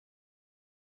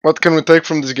What can we take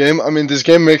from this game? I mean, this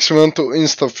game makes me want to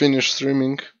insta finish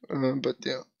streaming, but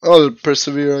yeah, I'll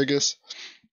persevere, I guess.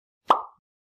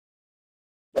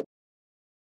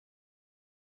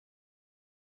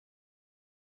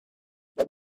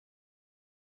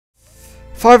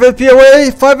 5 LP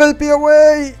away! 5 LP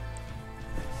away!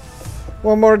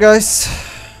 One more, guys.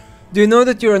 Do you know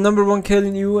that you're a #1 kill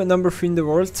in you and #3 in the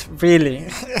world? Really?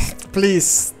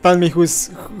 Please tell me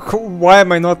why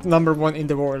am I not #1 in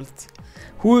the world?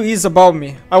 Who is above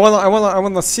me? I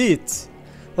wanna see it.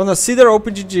 I wanna see their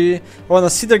OPGG. I wanna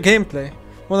see their gameplay.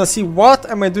 I wanna see what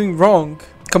am I doing wrong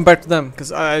compared to them,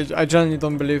 because I genuinely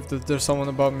don't believe that there's someone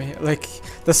above me. Like,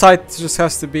 the site just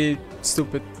has to be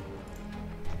stupid.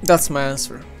 That's my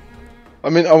answer. I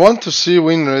mean, I want to see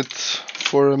win rate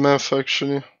for MF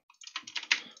actually.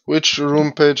 Which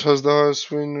room page has the highest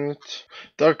win rate?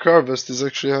 Dark Harvest is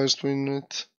actually highest win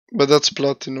rate, but that's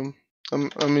platinum.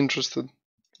 I'm interested.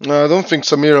 I don't think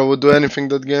Samira would do anything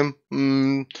that game.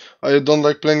 I don't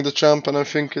like playing the champ, and I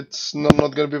think it's not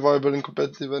gonna be viable in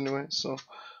competitive anyway. So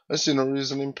I see no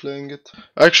reason in playing it.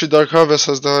 Actually, Dark Harvest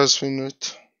has the highest win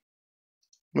rate.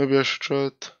 Maybe I should try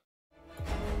it.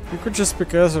 You could just pick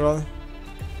Ezreal.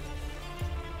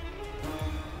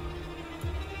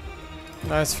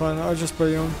 Nice, fine. I'll just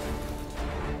play Yone.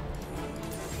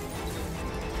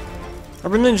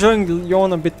 I've been enjoying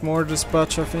Yone a bit more this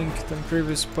patch, I think, than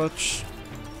previous patch.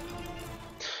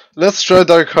 Let's try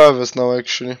Dark Harvest now,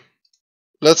 actually.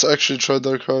 Let's actually try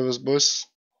Dark Harvest, boys.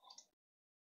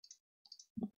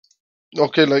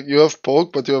 Okay, like, you have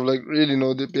poke, but you have, like, really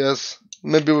no DPS.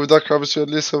 Maybe with Dark Harvest you at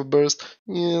least have burst.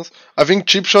 Yes. I think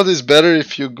Cheap Shot is better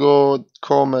if you go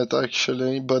Comet,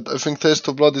 actually. But I think Taste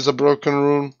of Blood is a broken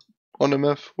rune on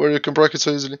MF, where you can proc it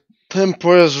so easily.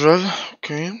 Tempo as well,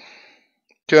 okay.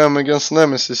 Okay, I'm against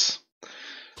Nemesis.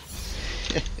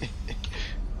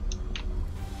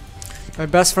 My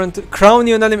best friend,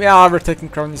 Crownie on enemy. Ah, we're taking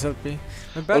Crownie's LP.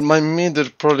 Well, my mid are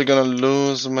probably gonna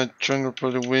lose, my jungle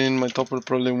probably win, my top will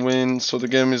probably win, so the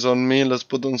game is on me. Let's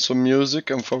put on some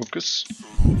music and focus.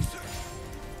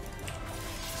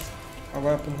 Our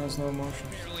weapon has no emotion.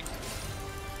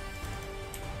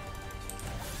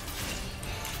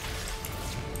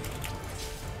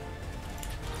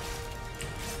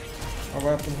 Our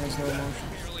weapon has no emotion.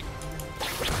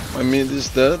 My mid is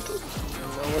dead.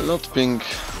 I will not ping.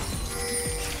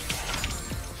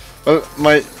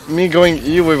 Well, me going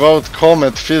E without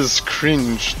Comet feels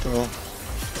cringe though.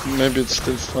 Maybe it's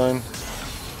still fine.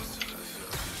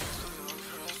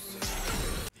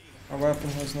 Our weapon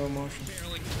has no emotion.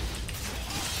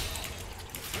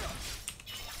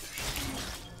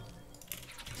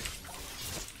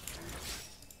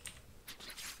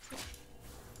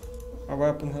 Our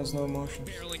weapon has no emotion.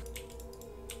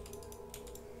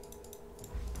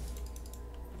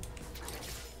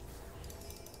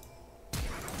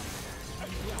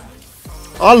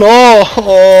 Hello!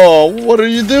 Oh, what are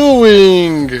you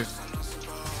doing?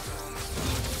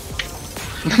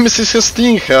 Nemesis has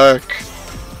Steam Hack.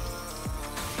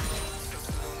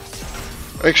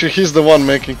 Actually, he's the one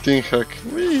making Team Hack.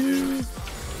 Whee!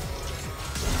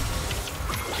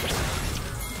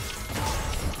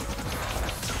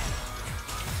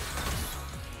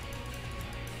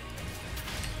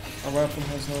 Our weapon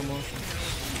has no emotion.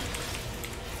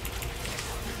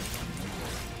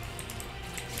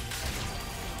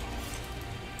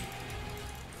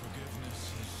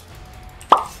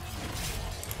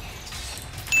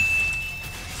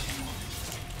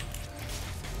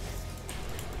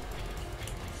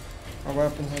 Our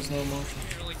weapon has no emotion.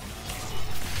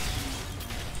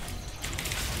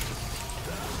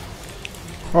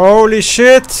 Holy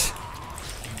shit!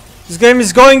 This game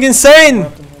is going insane!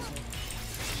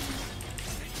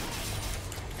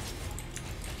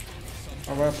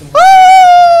 Our weapon has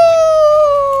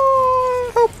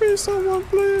help me, someone,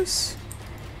 please!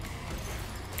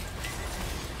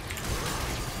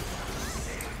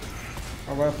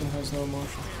 Our weapon has no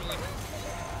emotion.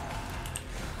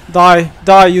 Die,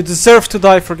 die, you deserve to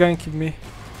die for ganking me.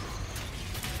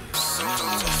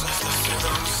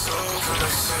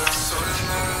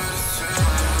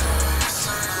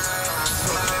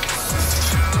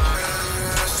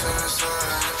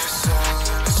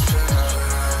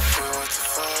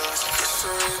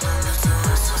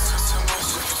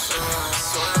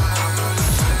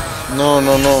 No,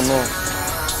 no, no, no.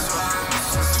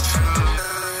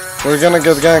 We're gonna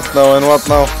get ganked now, and what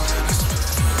now?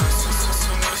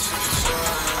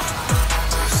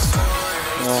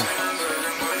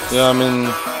 Yeah, I mean...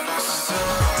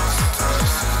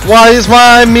 Why is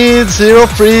my mid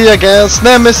 0-3 against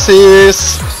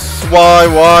Nemesis?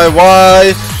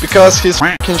 Why? Because he's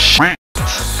f***ing shit.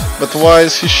 But why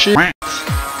is he shit?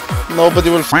 Nobody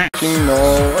will fucking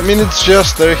know. I mean, it's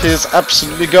Jester, he's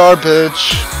absolutely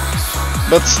garbage.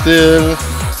 But still.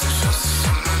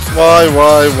 Why?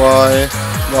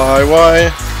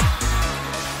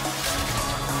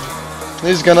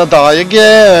 He's gonna die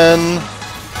again.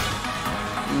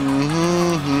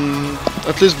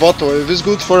 At least bot wave is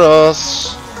good for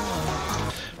us.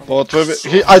 Bot wave.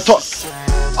 I thought.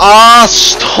 Ah,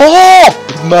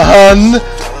 stop, man!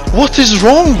 What is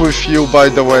wrong with you, by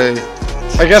the way?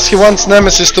 I guess he wants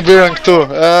Nemesis to be rank 2.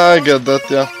 I get that,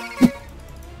 yeah.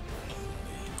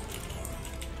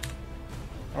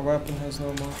 Our weapon has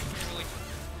no more.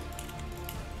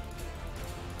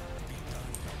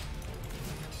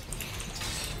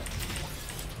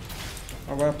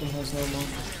 Our weapon has no more.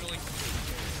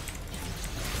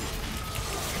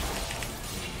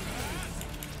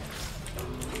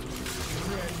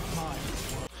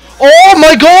 Oh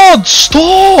my god!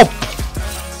 Stop!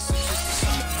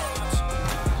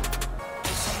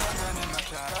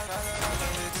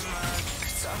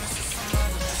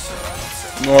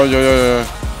 Oh, yeah.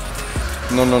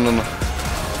 No.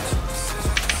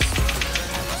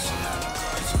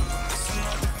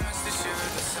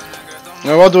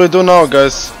 Now what do we do now,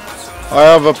 guys? I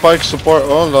have a pike support.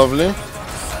 Oh, lovely.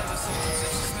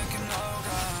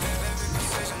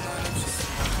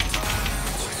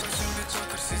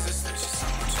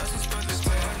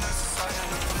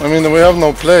 I mean, we have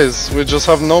no plays. We just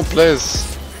have no plays.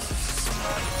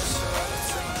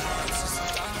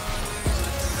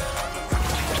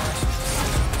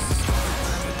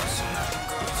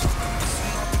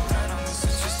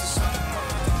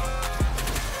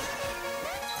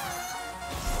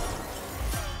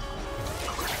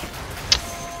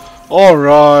 All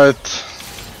right.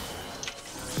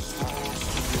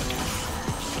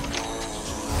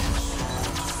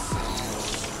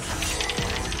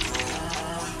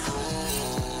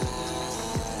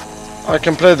 I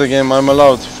can play the game, I'm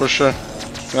allowed, for sure.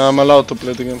 I'm allowed to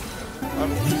play the game.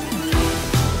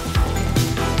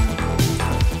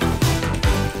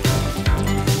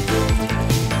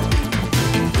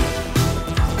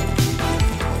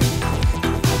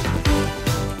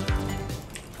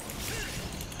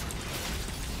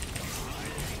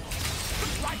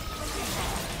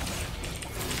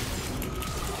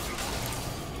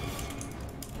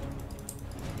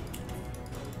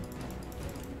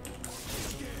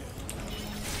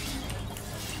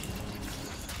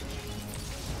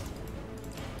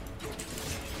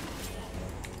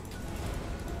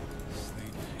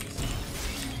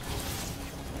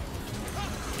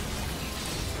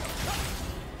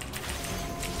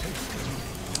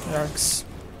 Yikes.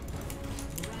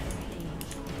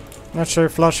 Not sure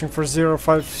if flashing for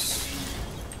 0-5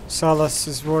 Salas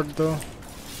is worth though.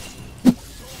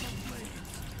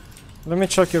 Let me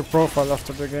check your profile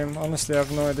after the game. Honestly, I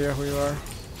have no idea who you are.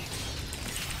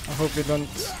 I hope you don't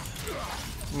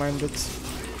mind it.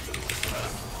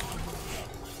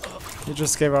 You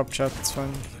just gave up, chat, it's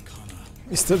fine.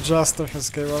 Mr. Juster has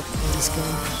gave up in this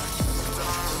game.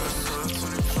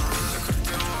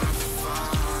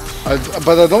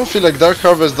 But I don't feel like Dark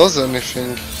Harvest does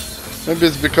anything. Maybe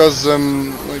it's because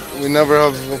like we never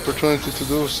have opportunity to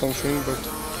do something, but...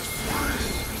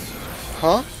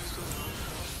 Huh?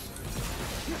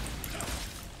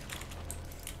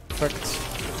 Perfect.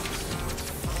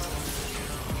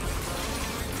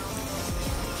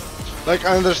 Like,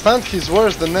 I understand he's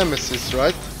worse than Nemesis,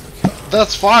 right?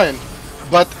 That's fine.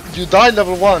 But you die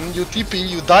level 1, you TP,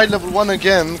 you die level 1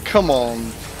 again, come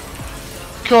on.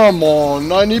 Come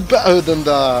on, I need better than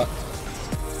that.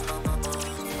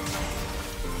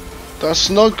 That's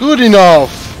not good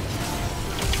enough.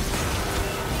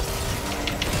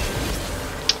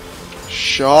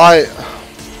 Shite.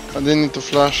 I didn't need to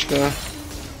flash there.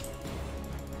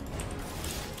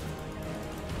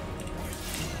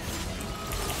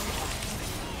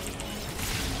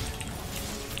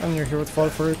 I knew he would fall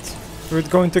for it. He would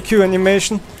go into Q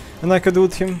animation and I could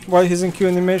ult him while he's in Q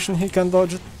animation, he can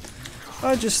dodge it.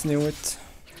 I just knew it.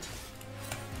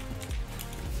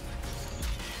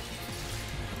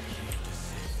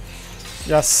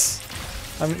 Yes.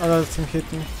 I let him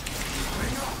hit me.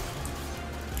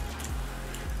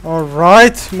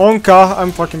 Alright, Monka,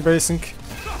 I'm fucking basing.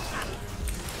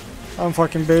 I'm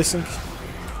fucking basing.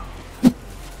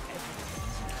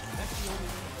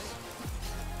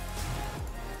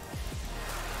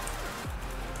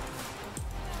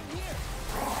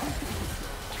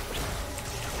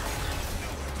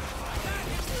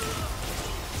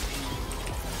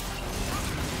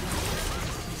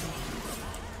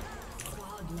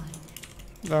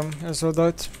 Damn, I saw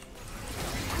that.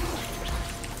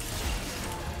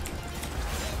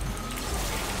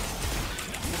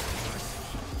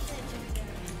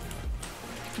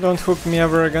 Don't hook me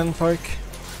ever again, Pike.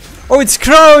 Oh, it's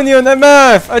Crownie on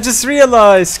MF! I just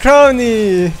realized!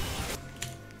 Crownie!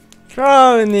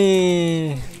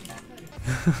 Crownie!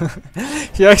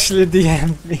 He actually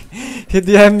DM'd me. He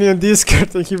DM'd me on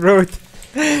Discord and he wrote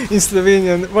in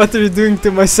Slovenian, "What are you doing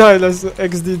to my Silas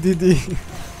XDDD?"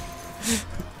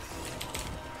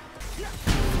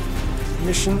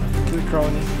 Mission, kill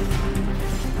Crownie.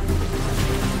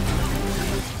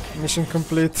 Mission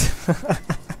complete.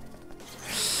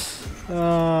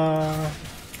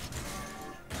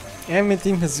 Enemy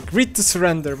team has agreed to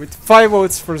surrender with 5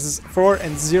 votes for 4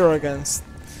 and 0 against.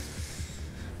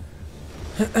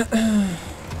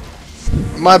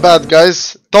 My bad,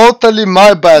 guys. Totally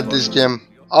my bad this game.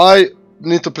 I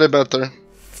need to play better.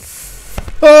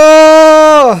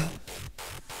 Oh!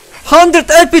 100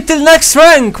 LP till next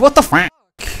rank! What the f***?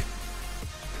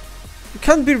 You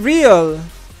can't be real.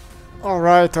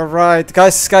 Alright,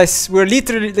 guys, we're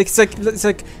literally like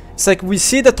it's like we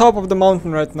see the top of the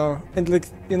mountain right now, and like,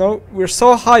 you know, we're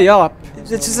so high up. It's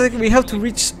just like we have to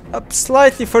reach up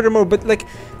slightly furthermore, but like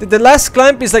the last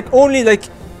climb is like only like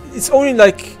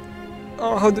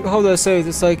oh, how do I say it?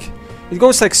 It's like it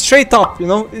goes like straight up, you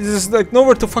know. It's just like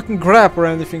nowhere to fucking grab or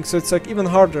anything, so it's like even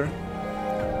harder.